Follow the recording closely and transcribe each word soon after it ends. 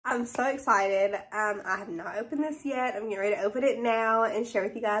I'm so excited. I have not opened this yet. I'm getting ready to open it now and share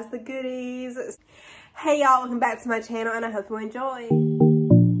with you guys the goodies. Hey y'all, welcome back to my channel and I hope you enjoy.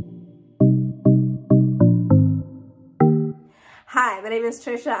 Hi, my name is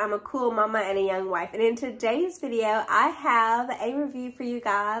Trisha. I'm a cool mama and a young wife. And in today's video, I have a review for you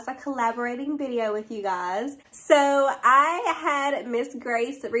guys, a collaborating video with you guys. So I had Miss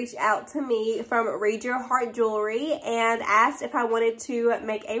Grace reach out to me from ReadYourHeart Jewelry and asked if I wanted to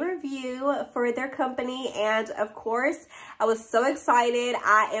make a review for their company. And of course, I was so excited.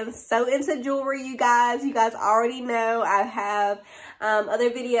 I am so into jewelry, you guys. You guys already know I have other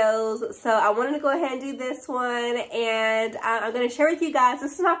videos. So I wanted to go ahead and do this one. And I'm going to share with you guys,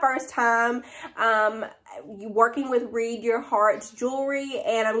 this is my first time working with ReadYourHeart Jewelry.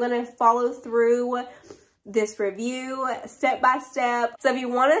 And I'm going to follow through this review step by step. So if you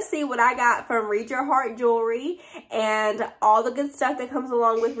want to see what I got from ReadYourHeart Jewelry and all the good stuff that comes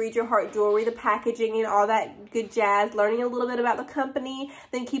along with ReadYourHeart Jewelry, the packaging and all that good jazz, learning a little bit about the company,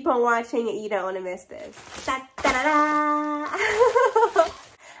 then keep on watching. You don't want to miss this. Da, da, da, da.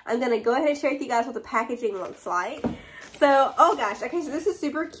 I'm going to go ahead and share with you guys what the packaging looks like. So, oh gosh, okay, so this is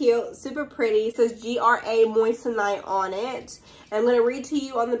super cute, super pretty. It says GRA Moissanite on it. And I'm going to read to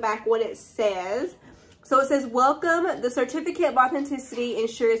you on the back what it says. So it says, welcome. The certificate of authenticity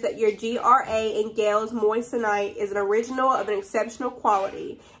ensures that your GRA and Gales Moissanite is an original of an exceptional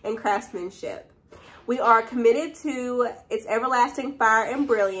quality and craftsmanship. We are committed to its everlasting fire and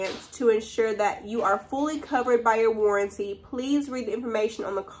brilliance to ensure that you are fully covered by your warranty. Please read the information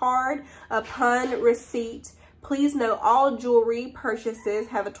on the card upon receipt. Please note all jewelry purchases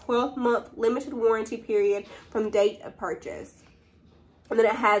have a 12-month limited warranty period from date of purchase. And then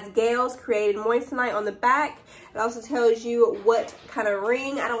it has Gales created moissanite on the back. It also tells you what kind of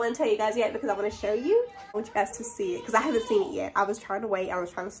ring. I don't want to tell you guys yet because I want to show you. I want you guys to see it because I haven't seen it yet. I was trying to wait. I was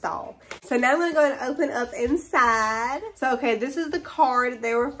trying to stall. So now I'm going to go and open up inside. So, okay, this is the card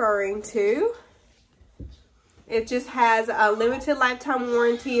they're referring to. It just has a limited lifetime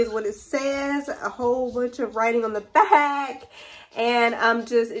warranty is what it says. A whole bunch of writing on the back. And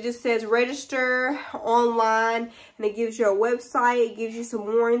it just says register online, and it gives you a website. It gives you some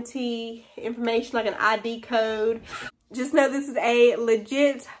warranty information like an ID code. Just know this is a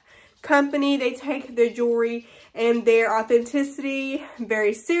legit company. They take their jewelry and their authenticity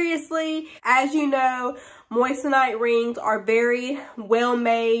very seriously. As you know, moissanite rings are very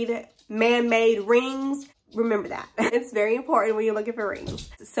well-made, man-made rings. Remember that. It's very important when you're looking for rings.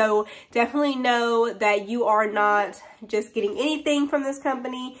 So definitely know that you are not just getting anything from this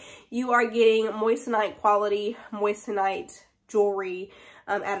company. You are getting moissanite quality, moissanite jewelry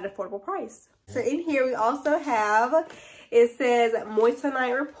at an affordable price. So in here we also have, it says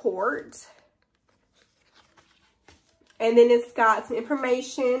Moissanite Report. And then it's got some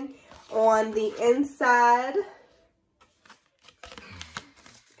information on the inside.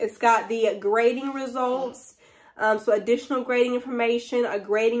 It's got the grading results, so additional grading information, a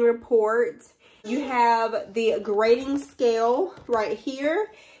grading report. You have the grading scale right here.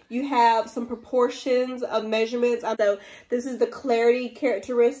 You have some proportions of measurements. So this is the clarity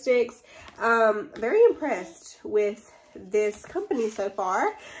characteristics. Very impressed with this company so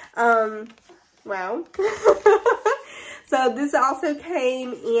far. Wow. So this also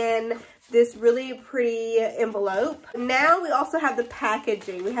came in this really pretty envelope. Now we also have the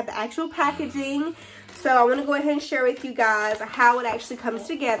packaging. We have the actual packaging. So I want to go ahead and share with you guys how it actually comes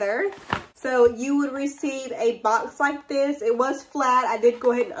together. So you would receive a box like this. It was flat. I did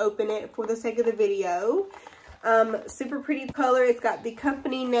go ahead and open it for the sake of the video. Super pretty color. It's got the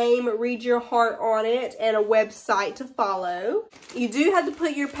company name, ReadYourHeart on it, and a website to follow. You do have to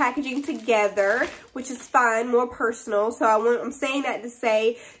put your packaging together, which is fine, more personal. So I'm saying that to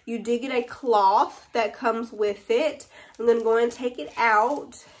say you did get a cloth that comes with it. I'm going to go and take it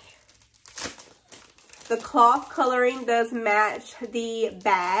out. The cloth coloring does match the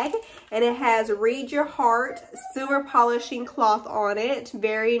bag, and it has ReadYourHeart silver polishing cloth on it.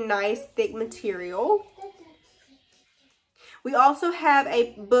 Very nice, thick material. We also have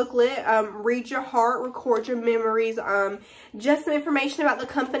a booklet, Read Your Heart, Record Your Memories. Just some information about the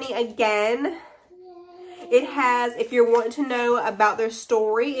company again. It has, if you're wanting to know about their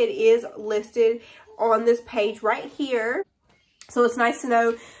story, it is listed on this page right here. So it's nice to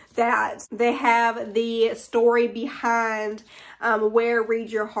know that they have the story behind where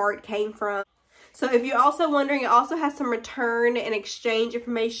Read Your Heart came from. So if you're also wondering, it also has some return and exchange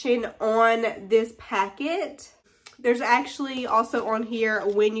information on this packet. There's actually also on here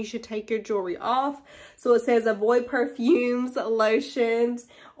when you should take your jewelry off. So it says avoid perfumes, lotions,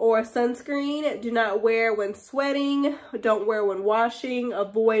 or sunscreen. Do not wear when sweating. Don't wear when washing.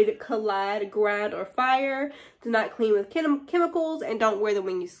 Avoid collide, grind, or fire. Do not clean with chemicals, and don't wear them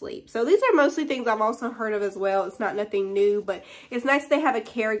when you sleep. So these are mostly things I've also heard of as well. It's not nothing new, but it's nice they have a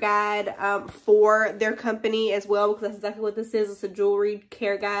care guide for their company as well, because that's exactly what this is. It's a jewelry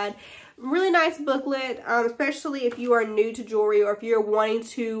care guide. Really nice booklet, especially if you are new to jewelry or if you're wanting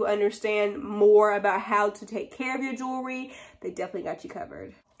to understand more about how to take care of your jewelry. They definitely got you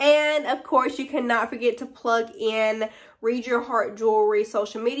covered. And of course, you cannot forget to plug in Read Your Heart Jewelry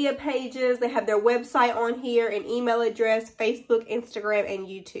social media pages. They have their website on here, an email address, Facebook, Instagram, and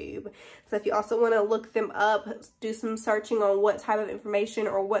YouTube. So if you also want to look them up, do some searching on what type of information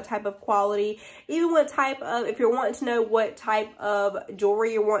or what type of quality, even what type of, if you're wanting to know what type of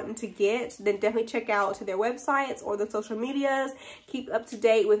jewelry you're wanting to get, then definitely check out to their websites or the social medias. Keep up to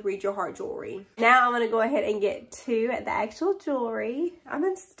date with Read Your Heart Jewelry. Now I'm going to go ahead and get to the actual jewelry. I'm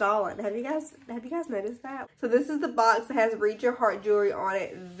installing. Have you guys noticed that? So this is the box that has Read Your Heart Jewelry on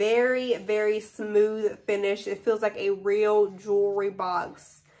it. Very, very smooth finish. It feels like a real jewelry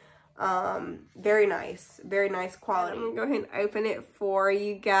box. Very nice quality. I'm gonna go ahead and open it for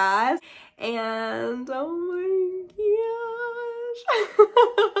you guys. And oh my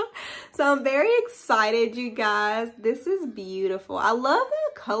gosh. So I'm very excited, you guys. This is beautiful. I love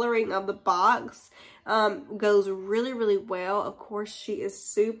the coloring of the box. Goes really, really well. Of course, she is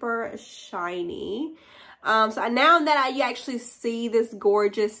super shiny. So now that you actually see this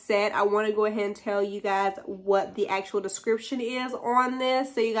gorgeous set, I want to go ahead and tell you guys what the actual description is on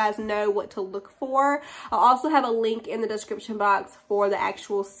this, so you guys know what to look for. I'll also have a link in the description box for the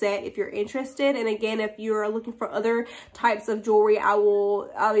actual set if you're interested. And again, if you're looking for other types of jewelry, I will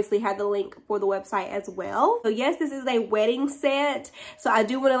obviously have the link for the website as well. So yes, this is a wedding set. So I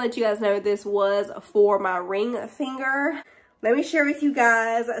do want to let you guys know this was for my ring finger. Let me share with you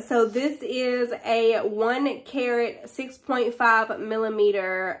guys. So this is a 1 carat 6.5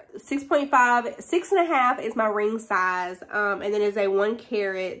 millimeter, 6.5 is my ring size. And then it's a 1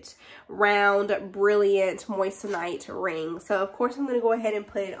 carat round brilliant moissanite ring. So of course I'm going to go ahead and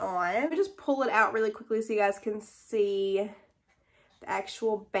put it on. Let me just pull it out really quickly so you guys can see the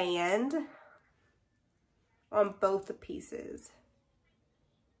actual band on both the pieces.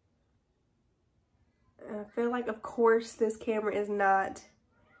 I feel like, of course, this camera is not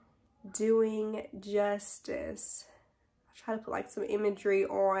doing justice. I'll try to put like some imagery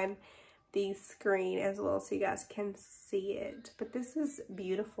on the screen as well so you guys can see it. But this is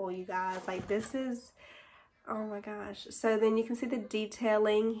beautiful, you guys. Like, this is, oh my gosh. So then you can see the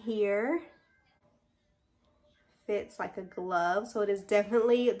detailing here. Fits like a glove. So it is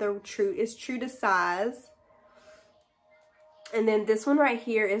definitely true to size. And then this one right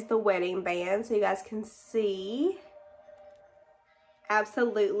here is the wedding band, so you guys can see.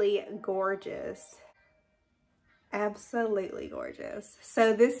 Absolutely gorgeous. Absolutely gorgeous.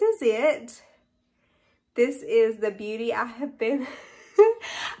 So this is it. This is the beauty. I have been,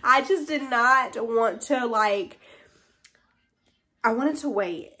 I just did not want to like, I wanted to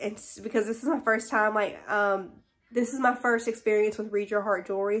wait. It's because this is my first time, like, this is my first experience with Read Your Heart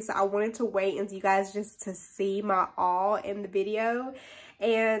Jewelry, so I wanted to wait and you guys just to see my awe in the video.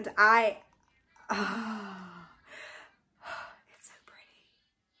 And it's so pretty.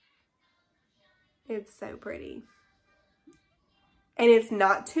 It's so pretty. And it's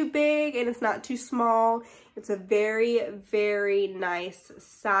not too big and it's not too small. It's a very, very nice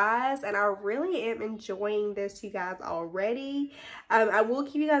size. And I really am enjoying this, you guys, already. I will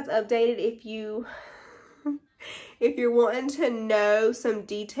keep you guys updated if you're wanting to know some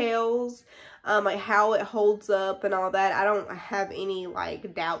details, like how it holds up and all that. I don't have any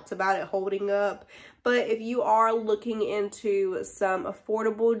like doubts about it holding up. But if you are looking into some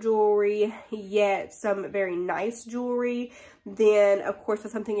affordable jewelry, yet some very nice jewelry, then of course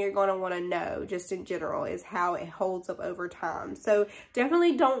that's something you're going to want to know just in general, is how it holds up over time. So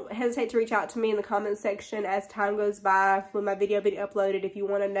definitely don't hesitate to reach out to me in the comment section as time goes by when my video be uploaded if you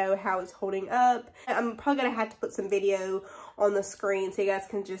want to know how it's holding up. I'm probably going to have to put some video on the screen so you guys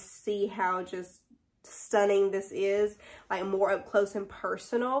can just see how just stunning this is, like more up close and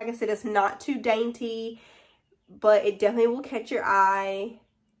personal. Like I said, it's not too dainty, but it definitely will catch your eye.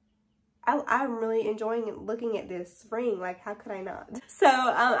 I'm really enjoying looking at this ring. Like, how could I not? So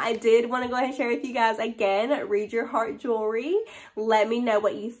I did want to go ahead and share with you guys again, Read Your Heart Jewelry. Let me know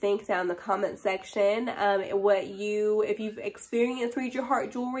what you think down in the comment section. If you've experienced Read Your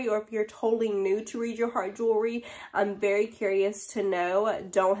Heart Jewelry, or if you're totally new to Read Your Heart Jewelry, I'm very curious to know.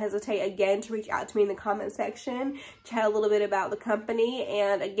 Don't hesitate again to reach out to me in the comment section, chat a little bit about the company,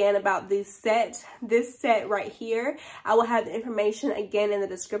 and again about this set right here. I will have the information again in the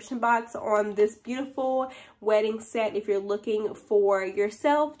description box on this beautiful wedding set if you're looking for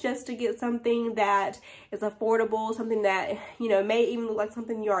yourself, just to get something that is affordable, something that, you know, may even look like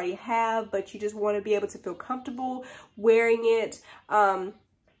something you already have, but you just want to be able to feel comfortable wearing it.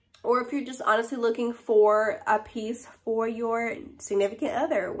 Or if you're just honestly looking for a piece for your significant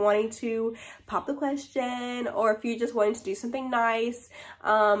other, wanting to pop the question, or if you're just wanting to do something nice,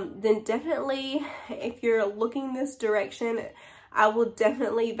 then definitely, if you're looking this direction, I will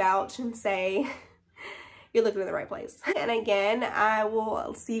definitely vouch and say you're looking in the right place. And again, I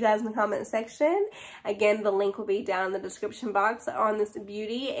will see you guys in the comment section. Again, the link will be down in the description box on this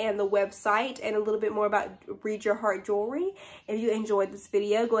beauty and the website, and a little bit more about Read Your Heart Jewelry. If you enjoyed this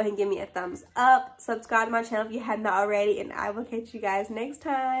video, go ahead and give me a thumbs up. Subscribe to my channel if you hadn't already, and I will catch you guys next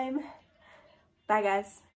time. Bye, guys.